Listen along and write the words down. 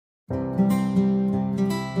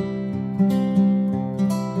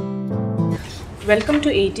Welcome to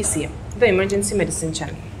AETCM, the emergency medicine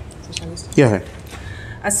channel. Yeah.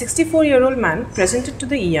 A 64-year-old man presented to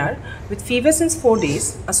the ER with fever since 4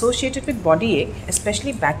 days associated with body ache,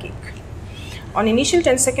 especially backache. On initial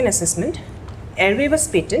 10-second assessment, airway was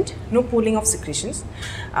patent, no pooling of secretions.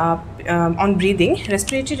 On breathing,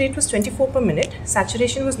 respiratory rate was 24 per minute,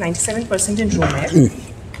 saturation was 97% in room air.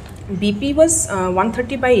 BP was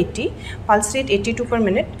 130 by 80, pulse rate 82 per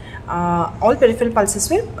minute. All peripheral pulses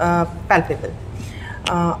were palpable.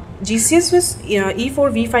 GCS was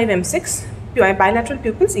E4V5M6, bilateral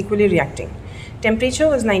pupils equally reacting. Temperature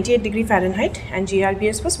was 98 degree Fahrenheit and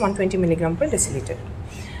GRBS was 120 milligram per deciliter.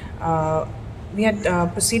 We had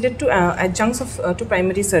proceeded to adjuncts to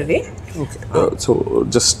primary survey. Okay. So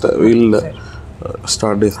just we'll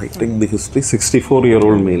start dissecting the history.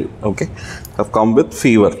 64-year-old male. Okay. Have come with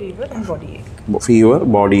fever. Fever and body ache. Fever,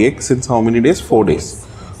 body ache since how many days? 4 days.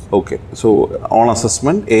 Okay. So on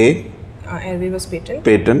assessment, A. Airway was patent.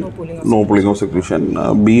 Patent. No pooling of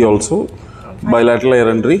secretion. B also. Bilateral air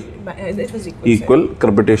entry. It was equal.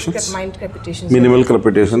 Crepitations. Mild crepitations. Minimal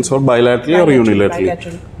crepitations or bilaterally or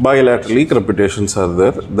unilaterally? Bilaterally crepitations are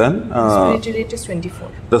there. Then respiratory rate is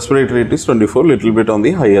 24. Respiratory rate is 24, little bit on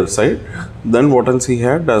the higher side. Then what else he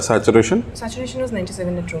had? Saturation? Saturation was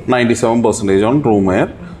 97 at room. 97% on room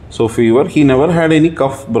air. So fever. He never had any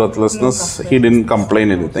cough, breathlessness. He didn't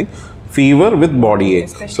complain anything. Fever with body ache,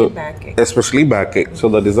 especially backache. So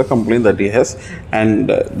that is the complaint that he has. And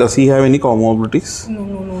does he have any comorbidities?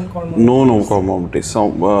 No comorbidities.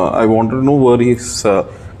 So I want to know where he is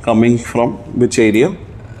coming from, which area,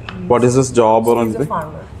 what is his job or anything?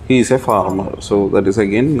 He is a farmer. So that is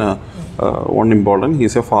again one important. He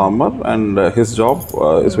is a farmer and his job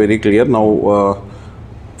is very clear. Now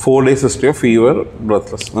 4 days history of fever,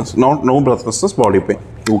 breathlessness, no breathlessness, body pain.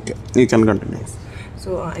 Okay, you can continue.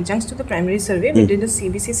 So, adjuncts to the primary survey, we did a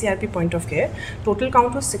CBC CRP point of care. Total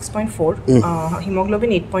count was 6.4, hemoglobin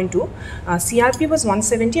 8.2, CRP was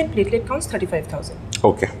 170 and platelet counts 35,000.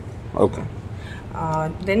 Okay.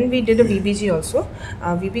 Then we did a VBG also.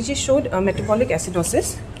 VBG showed metabolic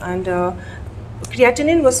acidosis and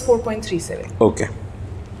creatinine was 4.37. Okay.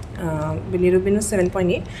 Bilirubin was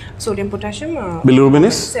 7.8. Sodium potassium. Bilirubin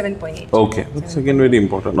is 7.8. Okay, that's again very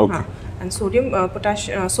important. Okay. And sodium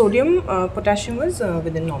potassium was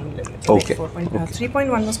within normal limits. Okay.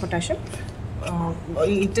 3.1 was potassium, a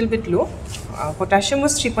little bit low. Potassium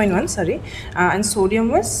was 3.1, sorry, and sodium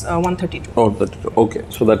was 132. Oh, 32. Okay,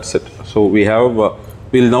 so that's it. So we have,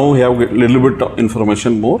 we'll now have a little bit of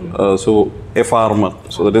information more. So a farmer,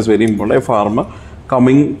 so that is very important. A farmer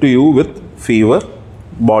coming to you with fever,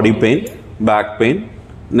 body pain, back pain.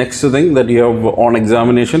 Next thing that you have on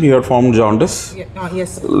examination, you have found jaundice.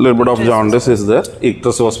 Yes. A little bit of jaundice is there.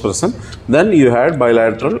 Ictus was present. Then you had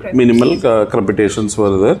bilateral minimal crepitations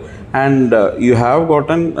were there. And you have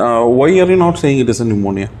gotten, why are you not saying it is a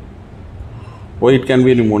pneumonia? Why it can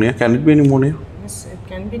be pneumonia? Can it be pneumonia? Yes, it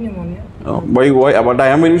can be pneumonia. Why? But I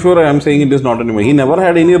am very sure I am saying it is not a pneumonia. He never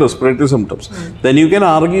had any respiratory symptoms. Then you can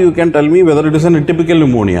argue, you can tell me whether it is an atypical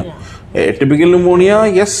pneumonia. Yeah. A typical pneumonia,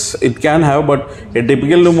 yes, it can have, but a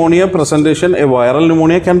typical pneumonia presentation, a viral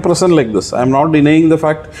pneumonia can present like this. I am not denying the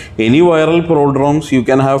fact any viral prodromes, you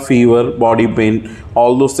can have fever, body pain,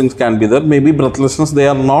 all those things can be there. Maybe breathlessness, they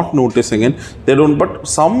are not noticing it. They don't, but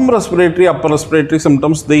some respiratory, upper respiratory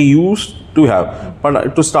symptoms they used to have,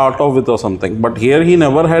 but to start off with or something. But here he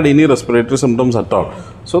never had any respiratory symptoms at all.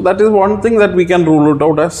 So that is one thing that we can rule it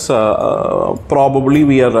out as probably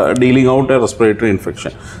we are dealing out a respiratory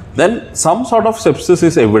infection. Then some sort of sepsis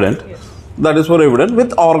is evident. That is for evident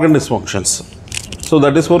with organ dysfunctions. So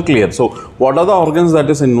that is for clear. So what are the organs that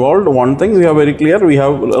is involved? One thing we are very clear, we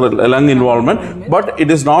have lung involvement, but it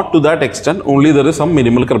is not to that extent. Only there is some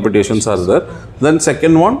minimal crepitations are there. Then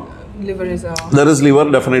second one, liver is there is liver,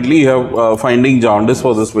 definitely you have finding jaundice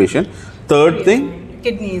for this patient. Third thing,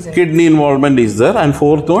 kidney involvement is there. And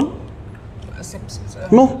fourth one,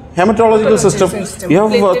 no, hematological system. You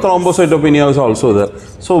have thrombocytopenia is also there.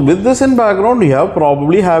 So with this in background, you have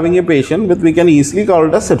probably having a patient with, we can easily call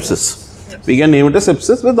it as sepsis. We can name it as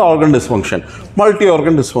sepsis with organ dysfunction,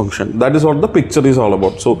 multi-organ dysfunction. That is what the picture is all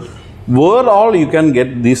about. So where all you can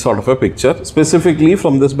get this sort of a picture, specifically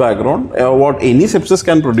from this background, what any sepsis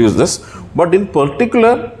can produce this, but in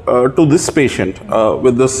particular to this patient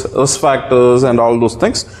with this risk factors and all those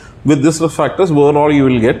things, with this risk factors, where all you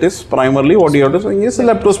will get is primarily what you have to say is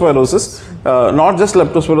leptospirosis. Not just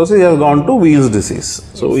leptospirosis, he has gone to Weils disease.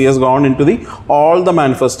 So he has gone into all the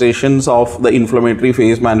manifestations of the inflammatory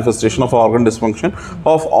phase, manifestation of organ dysfunction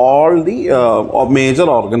of all the major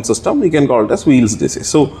organ system. We can call it as Weils disease.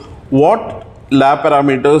 So what lab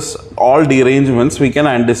parameters, all derangements we can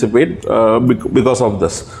anticipate because of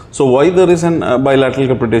this. So why there is an bilateral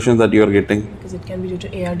capitation that you are getting? Because it can be due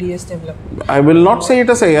to ARDS development. I will not say it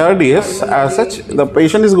as ARDS as such. The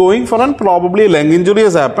patient is going for an probably lung injury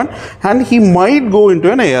has happened and he might go into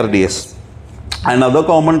an ARDS. Another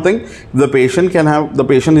common thing, the patient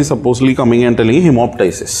is supposedly coming and telling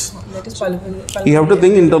hemoptysis. That is pulmonary. You have to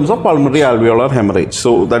think in terms of pulmonary alveolar hemorrhage.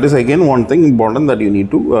 So that is again one thing important that you need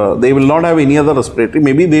to, they will not have any other respiratory,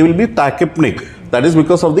 maybe they will be tachypneic. That is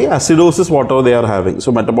because of the acidosis whatever they are having.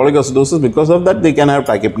 So metabolic acidosis, because of that they can have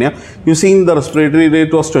tachypnea. You see the respiratory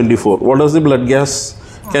rate was 24. What was the blood gas?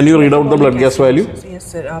 Can you read out the blood gas value? Yes,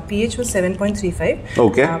 sir. pH was 7.35.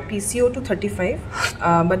 Okay. PCO2 35,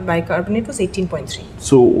 but bicarbonate was 18.3.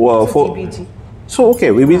 So, for VBG. So okay,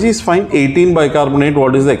 VBG is fine. 18 bicarbonate.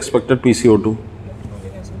 What is the expected PCO2?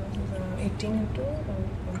 18 into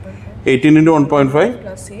 1.5. 18 into 1.5.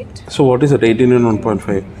 Plus 8. So what is it? 18 into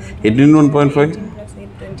 1.5. 18 into 1.5. 18 plus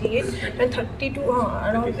 8, 28. And 32.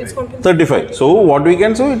 Around it's compensated. 35. So what we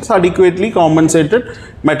can say, it's adequately compensated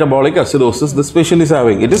metabolic acidosis this patient is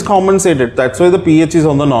having. It is compensated. That's why the pH is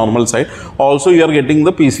on the normal side. Also you are getting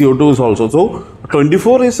the PCO2 is also. So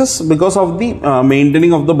 24 is because of the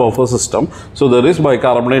maintaining of the buffer system. So there is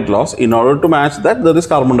bicarbonate loss. In order to match that, there is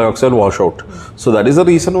carbon dioxide washout. So that is the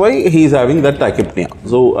reason why he is having that tachypnea.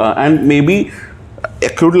 So and maybe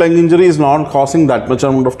acute lung injury is not causing that much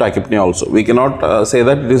amount of tachypnea also. We cannot say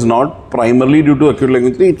that it is not primarily due to acute lung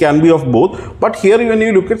injury. It can be of both. But here when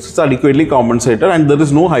you look at it, it's adequately compensated and there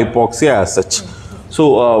is no hypoxia as such.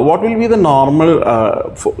 So what will be the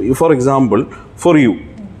normal, for example, for you,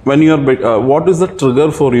 when you are, what is the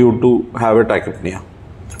trigger for you to have a tachypnea?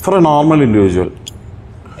 For a normal individual.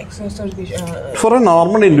 For a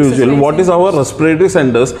normal individual, what is our respiratory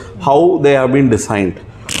centers, how they have been designed?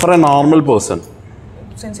 For a normal person.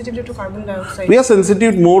 Sensitive to carbon dioxide. We are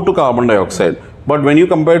sensitive more to carbon dioxide. But when you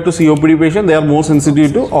compare to COPD patient, they are more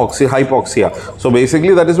sensitive to hypoxia. So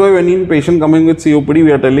basically that is why when in patient coming with COPD,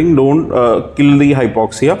 we are telling don't kill the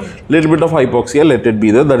hypoxia. Little bit of hypoxia, let it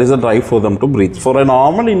be there. That is a drive for them to breathe. For a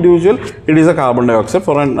normal individual, it is a carbon dioxide.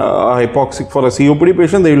 For an hypoxic, for a COPD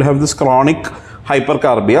patient, they will have this chronic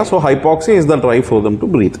hypercarbia. So hypoxia is the drive for them to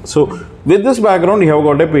breathe. So with this background, you have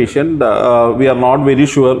got a patient. We are not very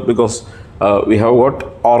sure because we have got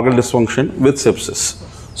organ dysfunction with sepsis.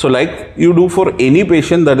 So like you do for any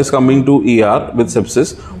patient that is coming to ER with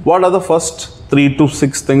sepsis, what are the first 3 to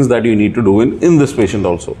 6 things that you need to do in this patient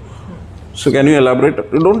also? So can you elaborate?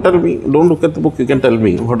 Don't tell me, don't look at the book, you can tell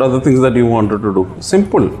me. What are the things that you wanted to do?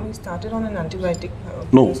 Simple. We started on an antibiotic.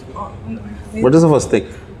 No. What is the first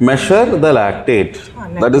thing? Measure the lactate.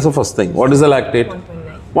 That is the first thing. What is the lactate?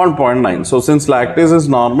 1.9. So since lactase is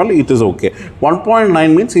normal, it is okay.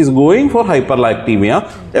 1.9 means he is going for hyperlactemia.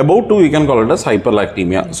 Above 2, you can call it as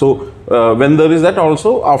hyperlactemia. So when there is that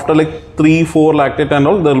also, after like 3-4 lactate and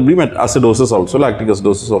all, there will be acidosis also, lactic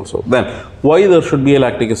acidosis also. Then why there should be a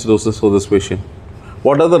lactic acidosis for this patient?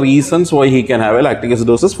 What are the reasons why he can have a lactic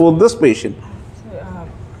acidosis for this patient?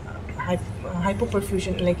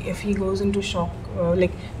 Hypoperfusion, like if he goes into shock,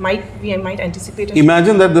 like we might anticipate.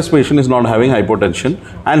 Imagine that this patient is not having hypotension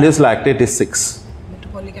and his lactate is 6.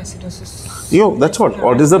 Metabolic acidosis. Yo, that's what.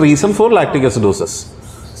 What is the reason for lactic acidosis?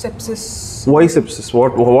 Sepsis. Why sepsis?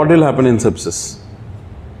 What will happen in sepsis?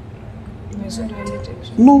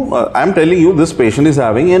 No, I am telling you, this patient is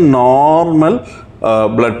having a normal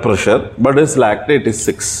blood pressure, but his lactate is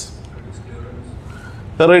 6.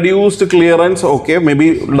 Reduced clearance, okay,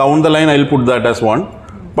 maybe down the line I will put that as 1.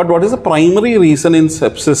 But what is the primary reason in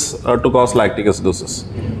sepsis to cause lactic acidosis?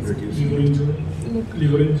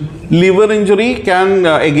 Liver injury can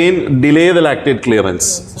again delay the lactate clearance.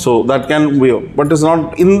 So that can be, but it's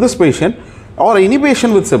not in this patient or any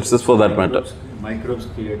patient with sepsis for that matter. Microbes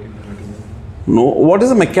creating. No, what is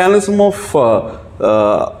the mechanism of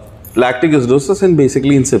lactic acidosis in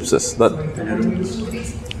basically in sepsis? That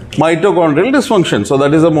mitochondrial dysfunction. So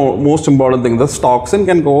that is the most important thing. This toxin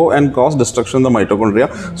can go and cause destruction in the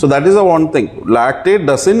mitochondria. So that is the one thing. Lactate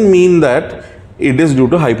doesn't mean that it is due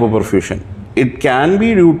to hypoperfusion. It can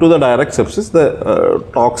be due to the direct sepsis. The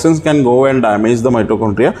toxins can go and damage the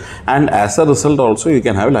mitochondria, and as a result also you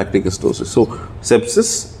can have lactic acidosis. So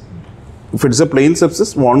sepsis, if it is a plain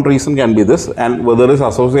sepsis, one reason can be this, and whether it is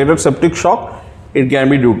associated septic shock, it can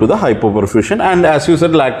be due to the hypoperfusion, and as you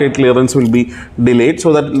said, lactate clearance will be delayed,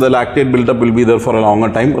 so that the lactate buildup will be there for a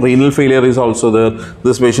longer time. Renal failure is also there.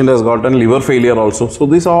 This patient has gotten liver failure also.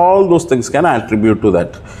 So all those things can attribute to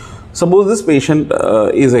that. Suppose this patient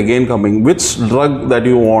is again coming, which drug that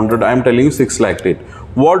you wanted, I am telling you 6 lactate.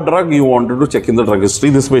 What drug you wanted to check in the drug history?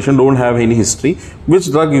 This patient don't have any history.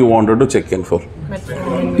 Which drug you wanted to check in for?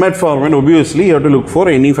 Metformin. Metformin. Obviously, you have to look for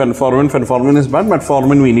any fenformin. Fenformin is bad.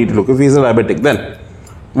 Metformin we need to look. If he is a diabetic, then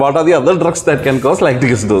what are the other drugs that can cause lactic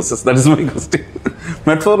acidosis? That is my question.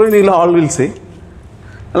 Metformin all will say.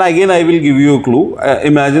 And again, I will give you a clue.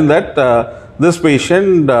 Imagine that this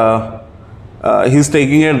patient, he's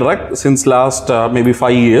taking a drug since last maybe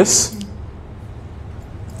 5 years.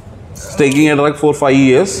 He's taking a drug for 5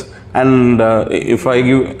 years, and if I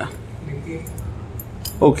give,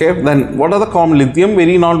 okay, then what are the common lithium?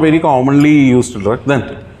 Not very commonly used drug.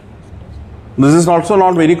 Then this is also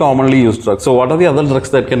not very commonly used drug. So what are the other drugs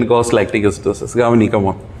that can cause lactic acidosis? Gavani, come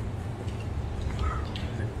on.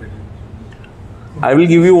 I will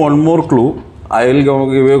give you one more clue. I will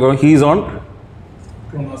give you. He's on.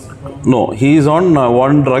 No, he is on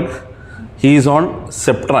one drug. He is on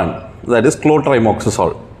Septran, that is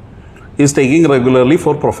chlortrimoxazole. He is taking regularly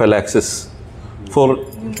for prophylaxis.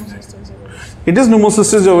 It is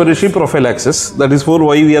pneumocystis jirovecii prophylaxis. That is for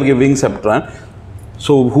why we are giving Septran.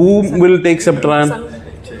 So who will take Septran?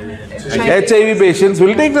 HIV patients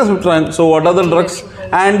will take the Septran. So what are the drugs?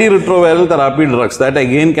 Antiretroviral therapy drugs that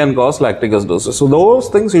again can cause lactic acidosis. So those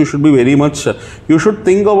things you should be very much, you should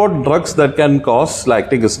think about drugs that can cause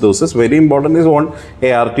lactic acidosis. Very important is one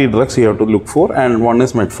ART drugs you have to look for, and one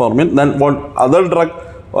is metformin. Then one other drug,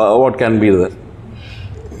 what can be there?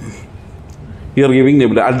 You are giving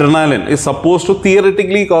adrenaline is supposed to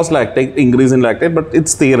theoretically cause lactate, increase in lactate, but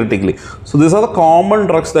it's theoretically. So these are the common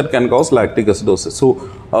drugs that can cause lactic acidosis. So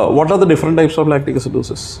what are the different types of lactic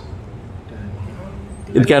acidosis?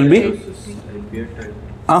 It can be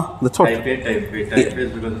that's what. Type A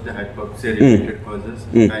is because of the hypoxia related causes.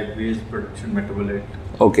 Type B is production metabolite.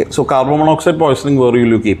 Okay, so carbon monoxide poisoning, where will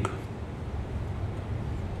you keep?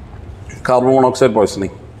 Carbon monoxide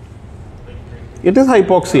poisoning. It is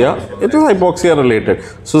hypoxia. It is hypoxia related.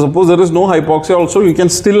 So suppose there is no hypoxia also, you can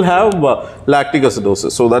still have lactic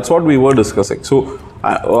acidosis. So that's what we were discussing. So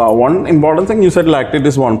one important thing, you said lactate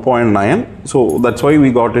is 1.9. So that's why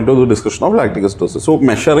we got into the discussion of lactic acidosis. So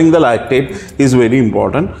measuring the lactate is very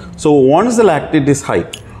important. So once the lactate is high,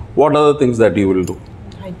 what are the things that you will do?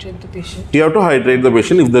 Hydrate the patient. You have to hydrate the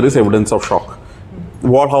patient if there is evidence of shock.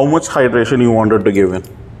 How much hydration you wanted to give in?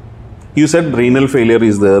 You said renal failure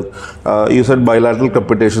is there. You said bilateral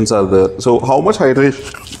crepitations are there. So how much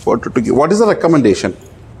hydration wanted to give? What is the recommendation?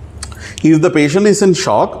 If the patient is in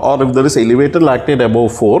shock or if there is elevated lactate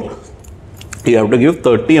above 4, you have to give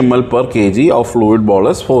 30 ml per kg of fluid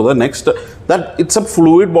bolus for the next. That it's a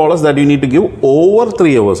fluid bolus that you need to give over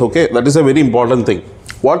 3 hours. Okay, that is a very important thing.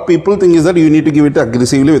 What people think is that you need to give it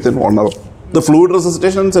aggressively within 1 hour. The fluid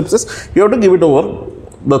resuscitation and sepsis, you have to give it over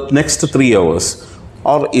the next 3 hours.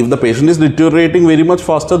 Or if the patient is deteriorating very much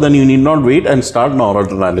faster, then you need not wait and start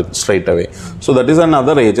noradrenaline straight away. So that is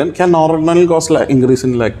another agent. Can noradrenaline cause increase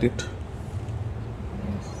in lactate?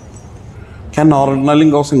 Can noradrenaline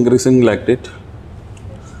cause increase in lactate?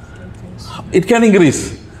 It can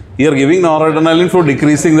increase. You are giving noradrenaline for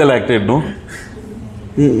decreasing the lactate, no?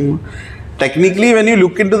 Technically, when you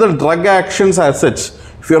look into the drug actions as such,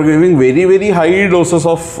 if you are giving very high doses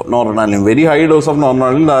of noradrenaline, very high dose of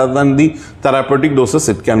noradrenaline rather than the therapeutic doses,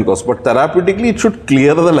 it can cause. But therapeutically, it should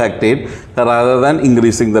clear the lactate rather than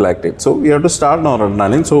increasing the lactate. So we have to start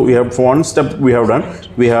noradrenaline. So we have one step we have done.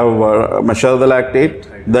 We have measure the lactate,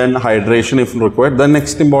 then hydration if required. The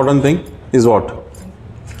next important thing is what?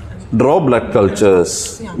 Draw blood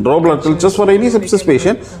cultures. Draw blood cultures for any sepsis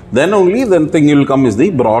patient. Then only the thing will come is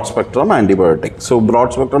the broad spectrum antibiotic. So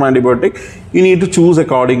broad spectrum antibiotic, you need to choose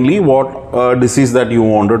accordingly what disease that you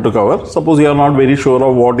wanted to cover. Suppose you are not very sure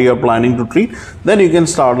of what you are planning to treat, then you can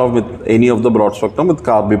start off with any of the broad spectrum, with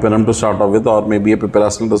carbapenem to start off with, or maybe a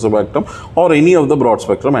piperacillin tazobactam, or any of the broad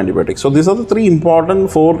spectrum antibiotics. So these are the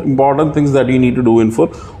four important things that you need to do in for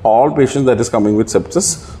all patients that is coming with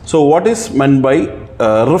sepsis. So what is meant by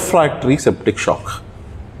refractory septic shock?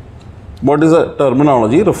 What is the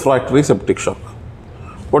terminology? Refractory septic shock.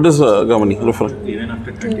 What is Gamani? Even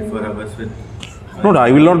after 24 hours with... No,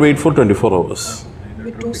 I will not wait for 24 hours.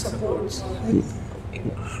 With 2 supports.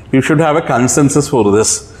 You should have a consensus for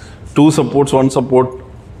this. 2 supports, 1 support,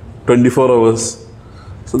 24 hours.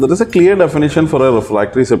 So there is a clear definition for a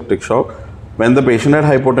refractory septic shock. When the patient had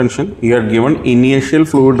hypotension, he had given initial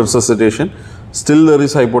fluid resuscitation, still there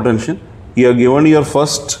is hypotension. You have given your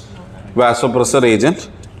first vasopressor agent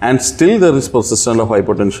and still there is persistence of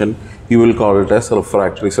hypotension, you will call it as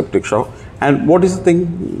refractory septic shock. And what is the thing,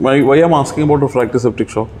 why I am asking about refractory septic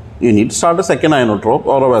shock? You need to start a second inotrope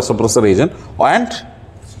or a vasopressor agent, and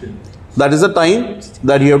that is the time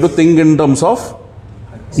that you have to think in terms of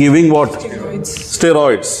giving what?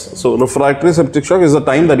 Steroids. So refractory septic shock is the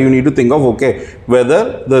time that you need to think of, okay,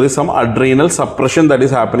 whether there is some adrenal suppression that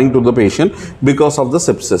is happening to the patient because of the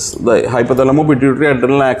sepsis. The hypothalamo-pituitary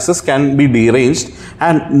adrenal axis can be deranged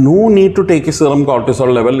and no need to take a serum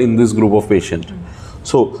cortisol level in this group of patient.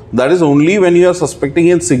 So that is only when you are suspecting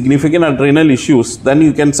in significant adrenal issues, then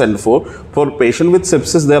you can send for patient with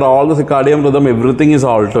sepsis. There all the circadian rhythm, everything is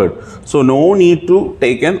altered. So no need to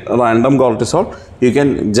take a random cortisol. You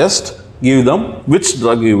can just give them which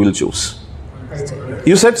drug you will choose.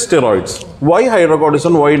 You said steroids. Why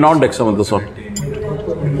hydrocortisone? Why not dexamethasone?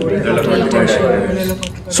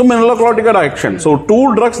 So mineralocorticoid action. So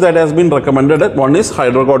two drugs that has been recommended, one is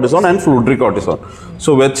hydrocortisone and fludrocortisone.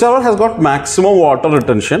 So whichever has got maximum water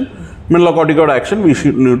retention, mineralocorticoid action we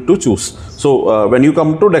should need to choose. So when you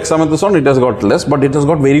come to dexamethasone, it has got less, but it has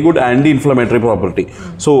got very good anti-inflammatory property.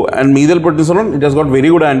 So and methylprednisolone, it has got very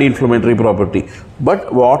good anti-inflammatory property.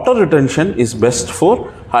 But water retention is best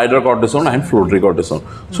for hydrocortisone and fludrocortisone.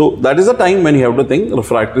 So that is the time when you have to think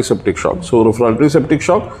refractory septic shock. So refractory septic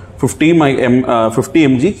shock, 50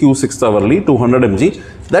 mg Q6 hourly, 200 mg.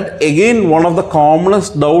 That again one of the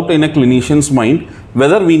commonest doubt in a clinician's mind,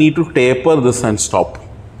 whether we need to taper this and stop.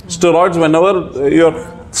 Steroids, whenever you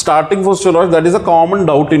are starting for steroids, that is a common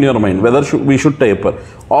doubt in your mind, whether we should taper.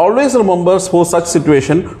 Always remember, for such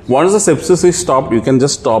situation, once the sepsis is stopped, you can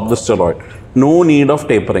just stop the steroid. No need of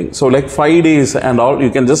tapering. So like 5 days and all, you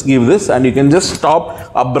can just give this and you can just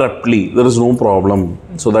stop abruptly. There is no problem.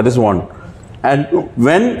 So that is one. And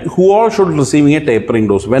who all should receiving a tapering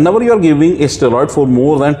dose? Whenever you are giving a steroid for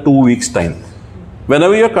more than 2 weeks time.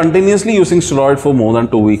 Whenever you are continuously using steroid for more than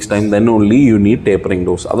 2 weeks time, then only you need tapering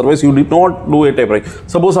dose. Otherwise, you did not do a tapering.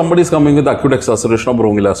 Suppose somebody is coming with acute exacerbation of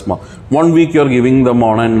bronchial asthma. 1 week you are giving them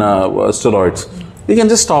on steroids. You can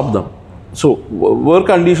just stop them. So, were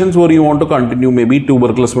conditions where you want to continue, maybe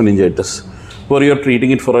tuberculous meningitis, where you are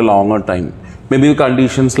treating it for a longer time. Maybe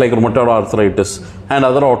conditions like rheumatoid arthritis and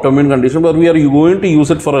other autoimmune conditions where we are going to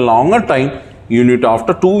use it for a longer time. You need,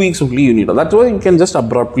 after 2 weeks only you need. That's why you can just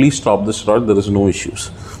abruptly stop the steroid. There is no issues.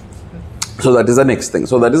 So that is the next thing.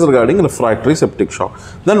 So that is regarding refractory septic shock.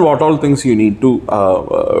 Then what all things you need to,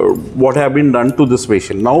 what have been done to this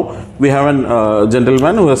patient. Now we have a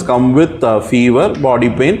gentleman who has come with fever, body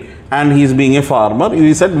pain, and he is being a farmer.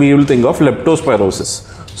 He said we will think of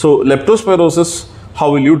leptospirosis. So leptospirosis,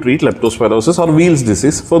 how will you treat leptospirosis or Weils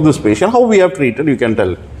disease for this patient? How we have treated, you can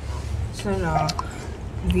tell. Sir,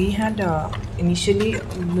 we had initially,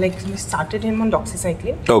 we started him on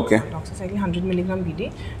doxycycline. Okay. Doxycycline 100 milligram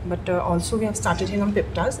BD, but also we have started him on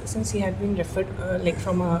peptides since he had been referred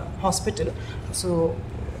from a hospital. So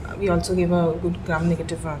we also gave a good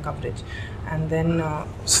gram-negative coverage. And then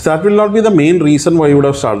so that will not be the main reason why you would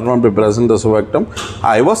have started on piperazine desovaectum.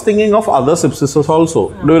 I was thinking of other sepsis also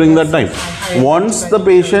during that time. Once the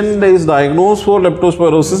patient is diagnosed for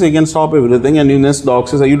leptospirosis, you can stop everything and you just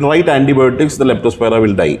doxycycline. You write antibiotics, the leptospira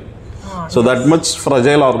will die. So that much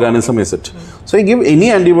fragile organism is it. So you give any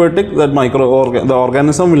antibiotic, that the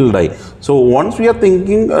organism will die. So once we are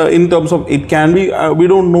thinking in terms of, it can be, we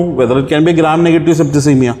don't know whether it can be gram-negative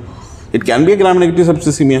septicemia. It can be a gram-negative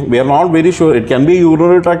septicemia. We are not very sure. It can be a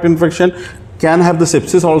urinary tract infection. Can have the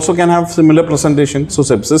sepsis also can have similar presentation. So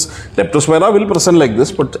sepsis, leptospira will present like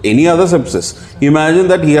this, but any other sepsis. Imagine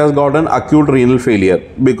that he has got an acute renal failure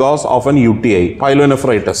because of an UTI,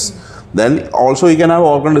 pyelonephritis. Then also he can have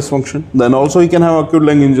organ dysfunction. Then also he can have acute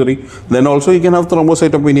lung injury. Then also he can have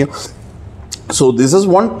thrombocytopenia. So this is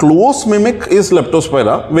one close mimic is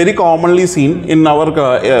leptospira, very commonly seen in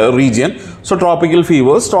our region. So tropical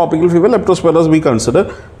fever, leptospiras we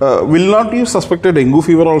consider. Will not you suspect a dengue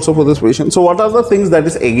fever also for this patient? So what are the things that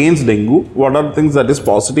is against dengue? What are the things that is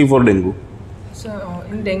positive for dengue? So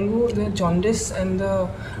in dengue, the jaundice and the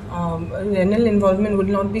renal involvement would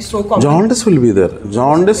not be so common. Jaundice will be there.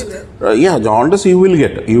 Jaundice, jaundice you will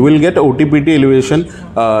get. You will get OTPT elevation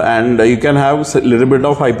and you can have a little bit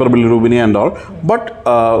of hyperbilirubinemia and all. But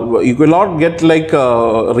you will not get like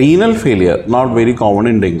renal failure, not very common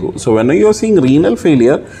in dengue. So when you are seeing renal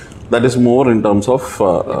failure, that is more in terms of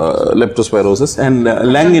leptospirosis and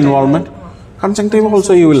lung involvement. Conjunctiva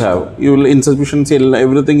also you will have. You will insufficiency,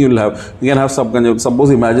 everything you will have. You can have subconjunctiva.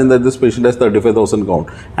 Suppose imagine that this patient has 35,000 count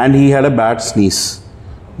and he had a bad sneeze.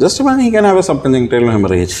 Just imagine he can have a subconjunctival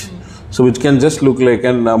hemorrhage. So which can just look like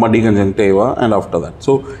a muddy conjunctiva and after that.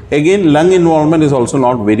 So again lung involvement is also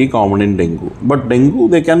not very common in dengue. But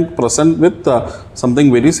dengue they can present with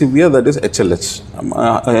something very severe, that is HLH.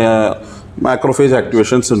 macrophage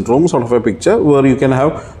activation syndrome sort of a picture, where you can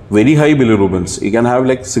have very high bilirubins. You can have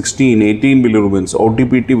like 16, 18 bilirubins,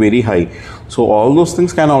 OTPT very high. So all those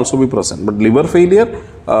things can also be present. But liver failure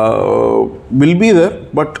will be there,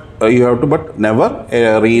 but you have to, but never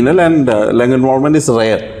renal and lung involvement is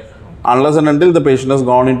rare. Unless and until the patient has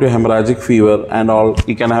gone into hemorrhagic fever and all,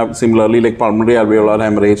 he can have similarly like pulmonary alveolar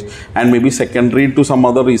hemorrhage, and maybe secondary to some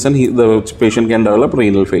other reason the patient can develop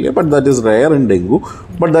renal failure, but that is rare in dengue.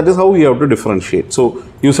 But that is how you have to differentiate. So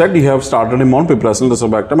you said you have started him on piperacillin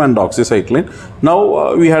tazobactam and doxycycline.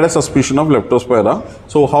 Now we had a suspicion of leptospira.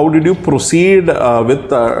 So how did you proceed with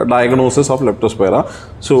diagnosis of leptospira?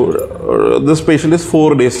 So this patient is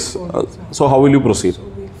 4 days. So how will you proceed? So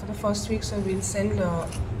for the first week, so we'll send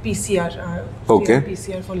PCR, okay.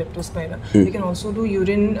 PCR for leptospira. We can also do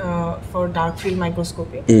urine for dark field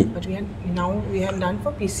microscopy, but we have done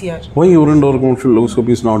for PCR. Why urine dark field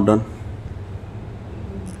microscopy is not done?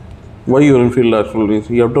 Why urine field dark field?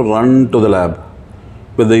 You have to run to the lab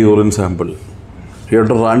with the urine sample. You have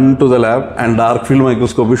to run to the lab, and dark field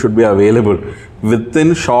microscopy should be available.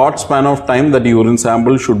 Within short span of time, that urine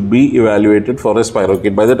sample should be evaluated for a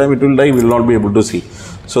spirochete. By the time it will die, we will not be able to see.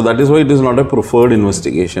 So that is why it is not a preferred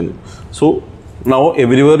investigation. So now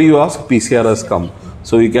everywhere you ask, PCR has come.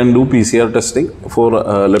 So you can do PCR testing for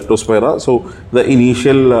leptospira. So the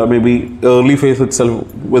initial maybe early phase itself,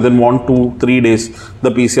 within 1 to 3 days, the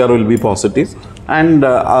PCR will be positive. And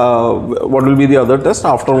what will be the other test?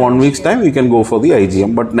 After 1 week's time, you can go for the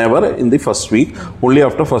IgM, but never in the first week. Only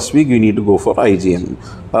after first week, you need to go for IgM.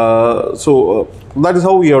 So that is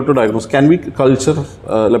how we have to diagnose. Can we culture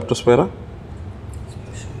leptospira?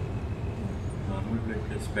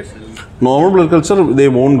 Normal blood culture, they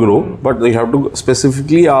won't grow, but they have to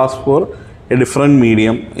specifically ask for a different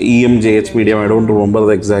medium, EMJH medium. I don't remember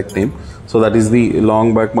the exact name. So that is the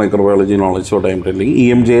long back microbiology knowledge what I am telling.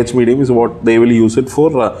 EMJH medium is what they will use it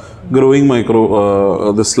for growing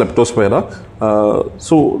this leptospira.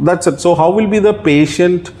 So that's it. So how will be the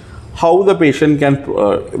patient, how the patient can,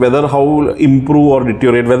 whether how improve or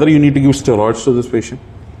deteriorate, whether you need to give steroids to this patient?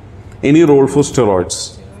 Any role for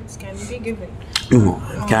steroids? Steroids can be given. No,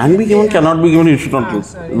 can be given, cannot be given, you should not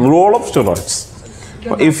give. Role of steroids.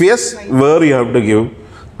 If yes, where you have to give?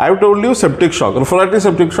 I have told you septic shock. Refractory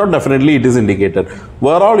septic shock, definitely it is indicated.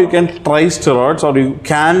 Where all you can try steroids, or you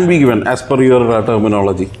can be given as per your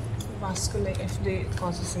terminology. Vasculitis, if they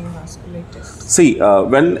causes any vasculitis. See,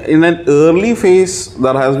 when in an early phase,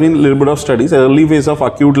 there has been a little bit of studies, early phase of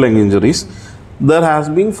acute lung injuries, there has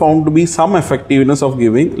been found to be some effectiveness of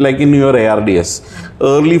giving, like in your ARDS.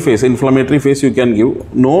 Early phase, inflammatory phase, you can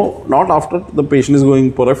give. No, not after the patient is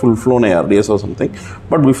going for a full-flown ARDS or something.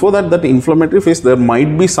 But before that, that inflammatory phase, there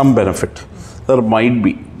might be some benefit. There might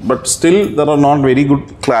be. But still, there are not very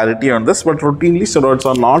good clarity on this. But routinely, steroids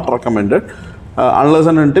are not recommended. Unless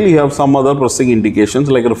and until you have some other pressing indications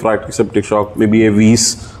like refractory septic shock, maybe a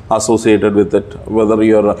Weils associated with it, whether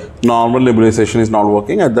your normal nebulization is not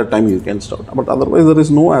working, at that time you can start. But otherwise there is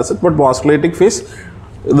no asset. But vasculitic phase,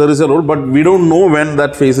 there is a role, but we don't know when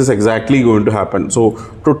that phase is exactly going to happen. So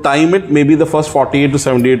to time it, maybe the first 48 to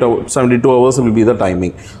 72 hours will be the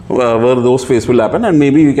timing where those phases will happen, and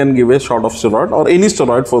maybe you can give a shot of steroid or any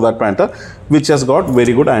steroid for that matter, which has got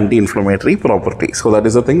very good anti-inflammatory properties. So that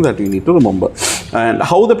is the thing that you need to remember. And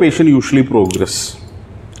how the patient usually progress?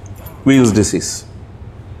 Weils disease.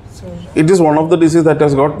 It is one of the diseases that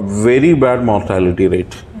has got very bad mortality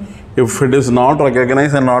rate. If it is not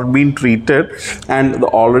recognized and not been treated, and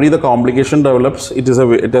already the complication develops, it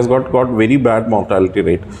has got very bad mortality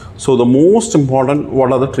rate. So the most important,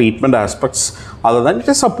 what are the treatment aspects other than it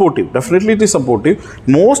is supportive? Definitely it is supportive.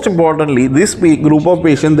 Most importantly, this group of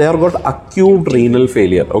patients, they have got acute renal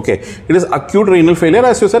failure. Okay, it is acute renal failure.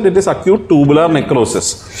 As you said, it is acute tubular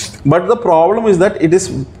necrosis. But the problem is that it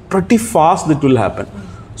is pretty fast it will happen.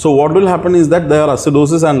 So what will happen is that their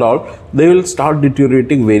acidosis and all, they will start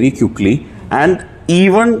deteriorating very quickly, and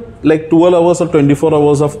even like 12 hours or 24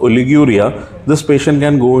 hours of oliguria, this patient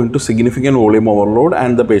can go into significant volume overload,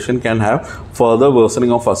 and the patient can have further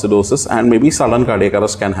worsening of acidosis, and maybe sudden cardiac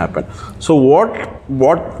arrest can happen. So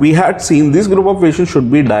what we had seen, this group of patients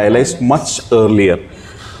should be dialyzed much earlier.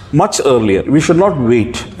 Much earlier. We should not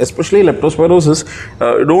wait, especially leptospirosis.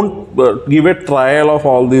 Don't give a trial of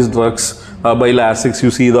all these drugs. By Lasix, you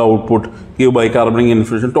see the output, give bicarbonate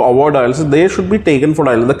infusion to avoid dialysis. They should be taken for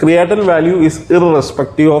dialysis. The creatinine value is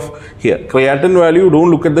irrespective of here. Creatinine value, don't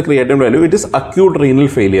look at the creatinine value. It is acute renal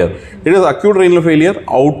failure. It is acute renal failure,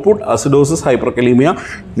 output, acidosis, hyperkalemia.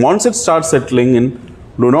 Once it starts settling in,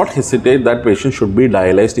 do not hesitate, that patient should be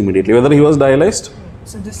dialyzed immediately. Whether he was dialyzed?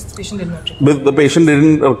 So this patient did not require. The patient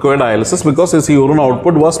didn't require dialysis because his urine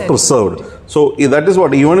output was preserved. So that is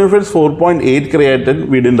what, even if it's 4.8 creatinine,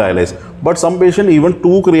 we didn't dialyze. But some patient, even 2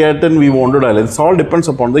 creatinine, we want to dialyze. It all depends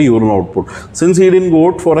upon the urine output. Since he didn't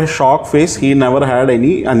go for a shock phase, he never had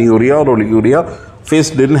any anuria or oliguria phase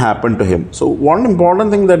didn't happen to him. So one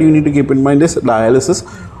important thing that you need to keep in mind is dialysis.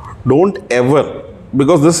 Don't ever,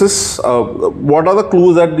 because this is what are the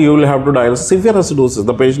clues that you will have to dialysis? Severe acidosis.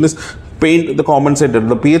 The patient is pain, the compensated,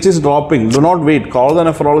 the pH is dropping. Do not wait. Call the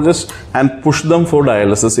nephrologist and push them for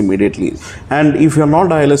dialysis immediately. And if you are not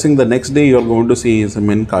dialyzing, the next day you are going to see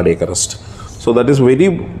him in cardiac arrest. So that is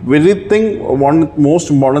one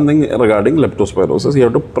most important thing regarding leptospirosis. You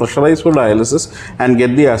have to pressurize for dialysis and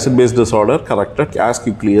get the acid-base disorder corrected as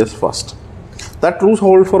quickly as fast. That rules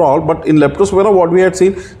hold for all, but in leptospira, what we had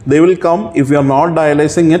seen, they will come if you are not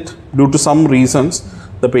dialyzing it due to some reasons.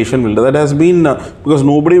 The patient will. That has been because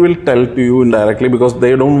nobody will tell to you indirectly because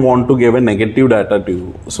they don't want to give a negative data to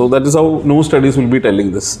you. So that is how no studies will be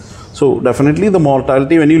telling this. So definitely the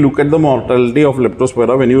mortality, when you look at the mortality of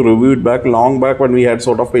leptospira, when you review it back, long back when we had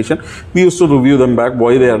sort of patient, we used to review them back,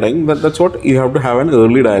 why they are dying. That's what you have to have an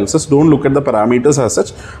early dialysis. Don't look at the parameters as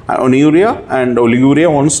such. Anuria and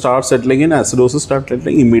oliguria, once start settling in, acidosis start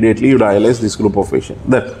settling, immediately you dialyze this group of patients.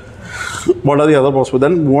 What are the other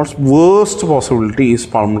possibilities? Then what's worst possibility is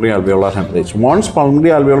pulmonary alveolar hemorrhage. Once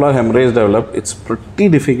pulmonary alveolar hemorrhage develops, it's pretty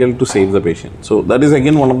difficult to save the patient. So that is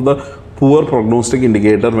again one of the poor prognostic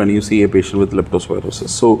indicator when you see a patient with leptospirosis.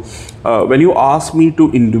 So when you ask me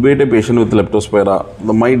to intubate a patient with leptospira,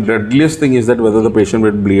 my deadliest thing is that whether the patient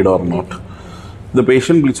will bleed or not. The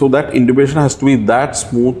patient bleeds, so that intubation has to be that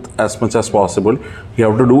smooth as much as possible. You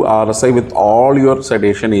have to do RSI with all your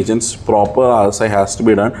sedation agents. Proper RSI has to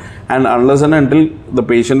be done, and unless and until the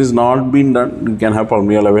patient is not being done, you can have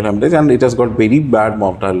pulmonary alveolar hemorrhage, and it has got very bad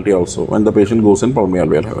mortality also when the patient goes in pulmonary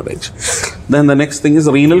alveolar hemorrhage. Then the next thing is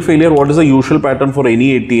renal failure. What is the usual pattern for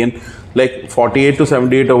any ATN? Like 48 to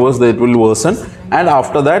 78 hours, that will worsen, and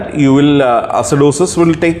after that you will acidosis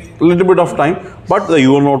will take a little bit of time, but the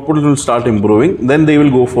urine output will start improving. Then they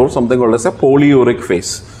will go for something called as a polyuric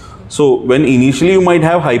phase. So when initially you might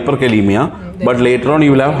have hyperkalemia, but later on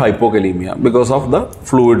you will have hypokalemia because of the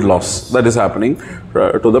fluid loss that is happening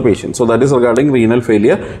to the patient. So that is regarding renal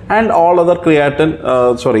failure, and all other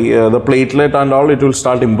creatinine, the platelet and all, it will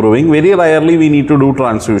start improving. Very rarely we need to do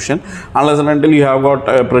transfusion unless and until you have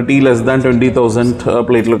got pretty less than 20,000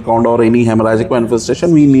 platelet count or any hemorrhagic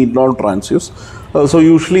manifestation, we need not transfuse. So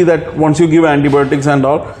usually that once you give antibiotics and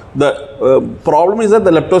all, the problem is that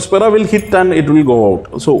the leptospira will hit and it will go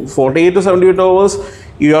out. So 48 to 78 hours,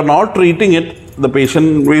 you are not treating it, the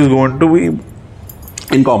patient is going to be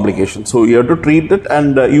in complications. So you have to treat it,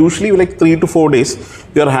 and usually like 3 to 4 days,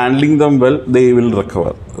 you are handling them well, they will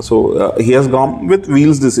recover. So he has gone with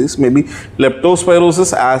Weils disease, maybe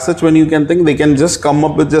leptospirosis as such. When you can think, they can just come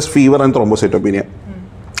up with just fever and thrombocytopenia.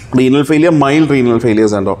 Renal failure, mild renal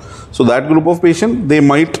failures and all. So that group of patient, they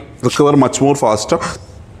might recover much more faster,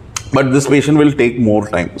 but this patient will take more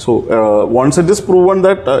time. So once it is proven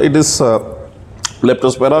that it is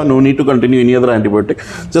leptospira, no need to continue any other antibiotic.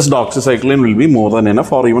 Just doxycycline will be more than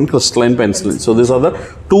enough, or even crystalline penicillin. So these are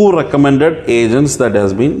the 2 recommended agents that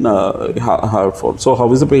has been had for. So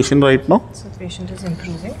how is the patient right now? So the patient is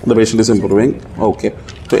improving. The patient is improving. Okay.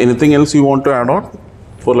 So anything else you want to add on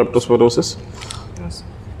for leptospirosis? Yes.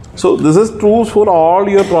 So this is true for all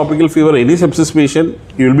your tropical fever. Any sepsis patient,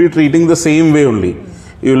 you will be treating the same way only.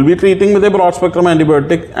 You will be treating with a broad spectrum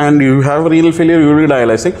antibiotic, and you have renal failure, you will be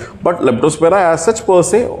dialyzing. But leptospira as such per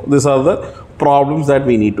se, these are the problems that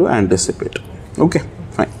we need to anticipate. Okay,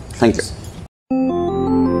 fine. Thank you.